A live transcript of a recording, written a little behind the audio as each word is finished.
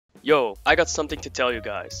Yo, I got something to tell you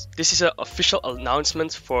guys. This is an official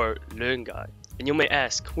announcement for Leung Guy. And you may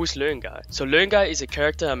ask, who's Leung Guy? So Leung Guy is a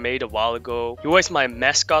character I made a while ago. He was my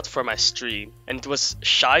mascot for my stream. And it was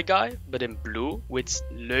Shy Guy, but in blue, with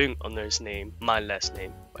Leung under his name. My last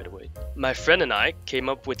name, by the way. My friend and I came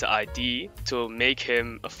up with the idea to make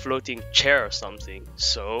him a floating chair or something.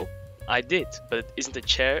 So I did, but it isn't a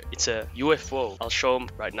chair, it's a UFO. I'll show him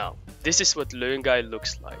right now. This is what Leung Guy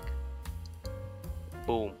looks like.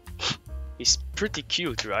 Boom. He's pretty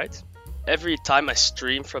cute, right? Every time I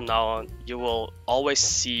stream from now on, you will always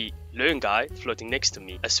see Leung Guy floating next to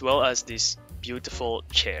me, as well as this beautiful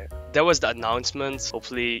chair. That was the announcement.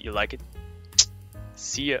 Hopefully you like it.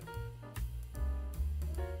 See ya.